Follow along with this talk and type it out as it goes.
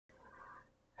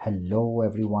Hello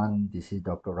everyone, this is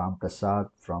Dr. Ram Prasad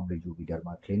from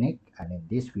RejuveDERMA Clinic, and in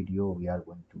this video we are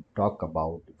going to talk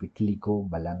about Vitiligo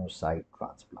Melanocyte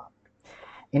Transplant.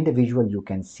 In the visual you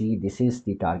can see this is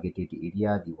the targeted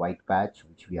area, the white patch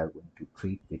which we are going to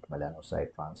treat with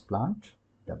melanocyte transplant.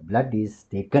 The blood is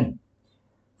taken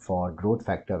for growth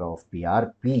factor of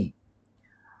PRP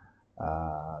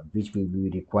which we will be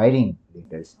requiring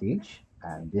later stage,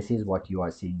 and this is what you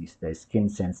are seeing is the skin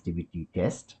sensitivity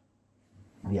test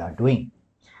we are doing.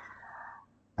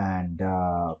 And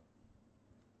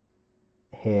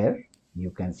here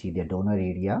you can see the donor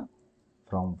area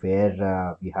from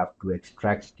where we have to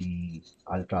extract the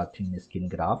ultra thin skin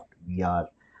graft. We are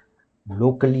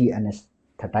locally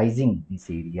anesthetizing this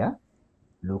area.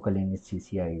 Local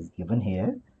anesthesia is given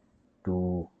here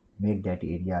to make that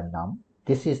area numb.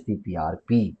 This is the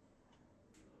PRP,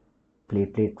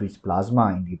 platelet rich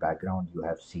plasma, in the background you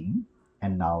have seen.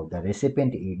 And now the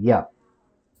recipient area,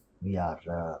 we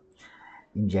are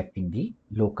injecting the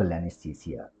local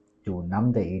anesthesia to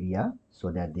numb the area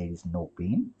so that there is no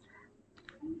pain.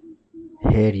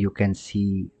 Here you can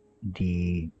see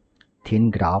the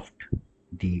thin graft,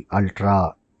 the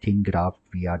ultra thin graft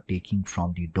we are taking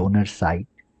from the donor side,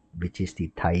 which is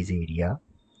the thighs area.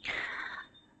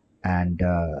 And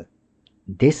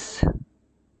this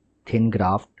thin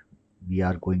graft we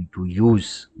are going to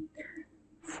use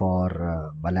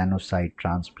for melanocyte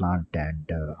transplant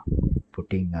and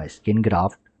putting a skin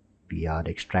graft. We are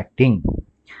extracting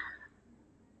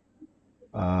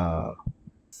more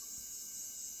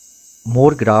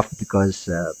graft because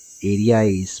area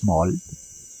is small.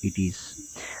 It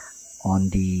is on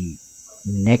the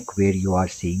neck where you are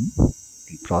seeing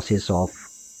the process of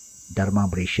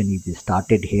dermabrasion is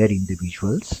started here in the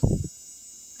visuals.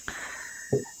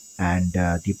 And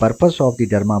the purpose of the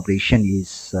dermabrasion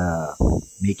is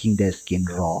making the skin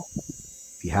raw.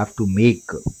 We have to make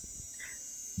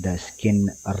the skin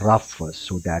rough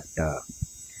so that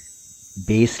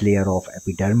base layer of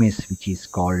epidermis, which is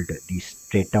called the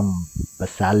stratum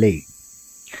basale,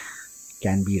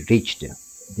 can be reached.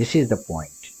 This is the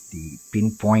point. The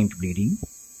pinpoint bleeding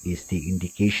is the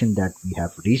indication that we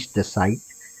have reached the site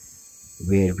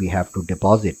where we have to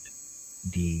deposit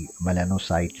the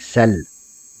melanocyte cell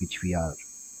which we are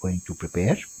going to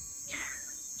prepare.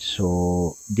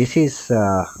 So this is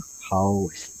how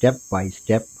step by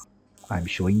step I'm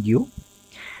showing you.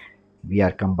 We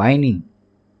are combining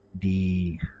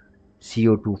the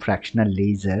CO2 fractional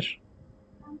laser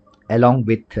along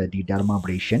with the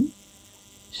dermabrasion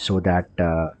so that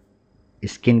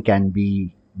skin can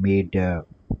be made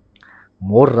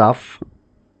more rough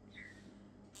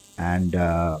and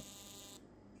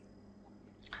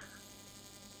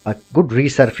a good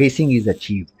resurfacing is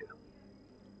achieved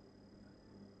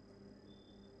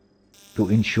to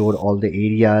ensure all the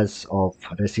areas of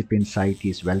recipient site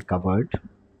is well covered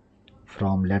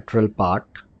from lateral part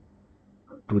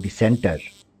to the center.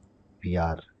 We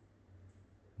are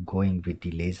going with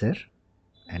the laser,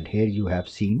 and here you have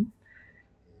seen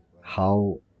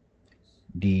how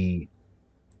the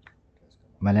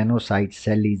melanocyte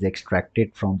cell is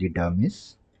extracted from the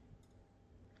dermis.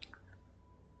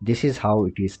 This is how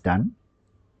it is done.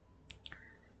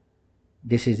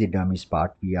 This is the dermis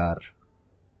part. We are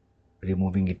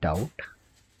removing it out,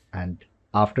 and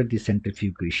after the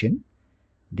centrifugation,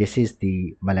 this is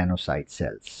the melanocyte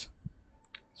cells.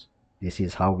 This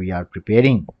is how we are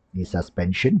preparing the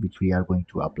suspension which we are going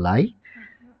to apply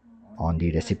on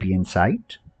the recipient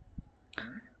site.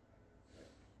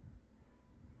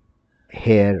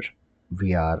 Here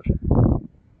we are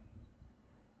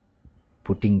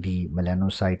putting the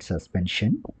melanocyte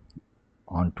suspension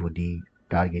onto the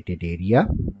targeted area.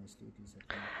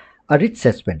 A rich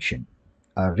suspension,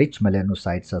 a rich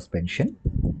melanocyte suspension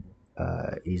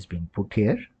is being put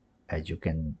here, as you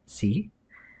can see.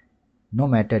 No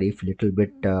matter if little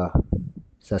bit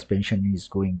suspension is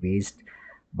going waste,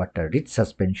 but a rich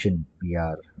suspension we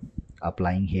are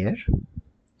applying here,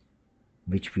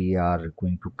 which we are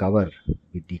going to cover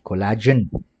with the collagen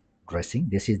dressing.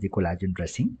 This is the collagen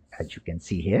dressing, as you can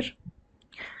see here.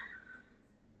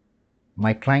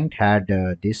 My client had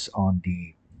this on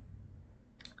the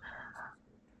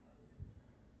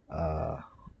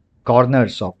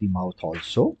corners of the mouth,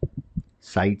 also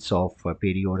sides of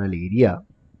perioral area.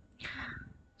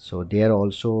 So there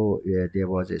also there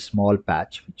was a small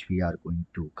patch which we are going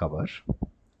to cover.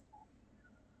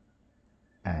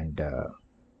 And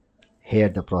here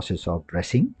the process of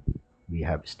dressing we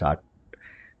have started.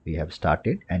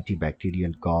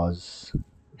 Antibacterial gauze,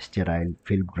 sterile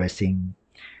film dressing.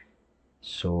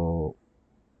 So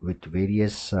with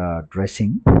various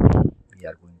dressing we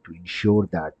are going to ensure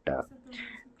that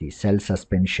the cell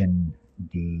suspension,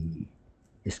 the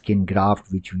skin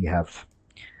graft which we have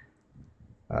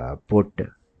put,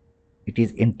 it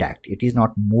is intact. It is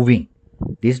not moving.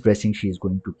 This dressing, she is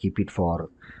going to keep it for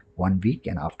 1 week,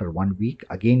 and after 1 week,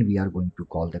 again we are going to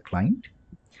call the client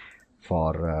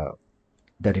for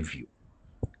the review.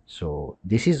 So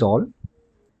this is all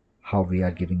how we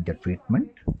are giving the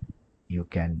treatment. You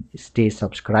can stay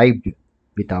subscribed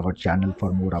with our channel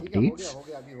for more ठीक है, updates. हो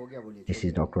गया बोलिए, This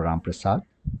is चलिए Dr. Ram Prasad.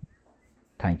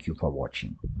 Thank you for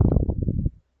watching.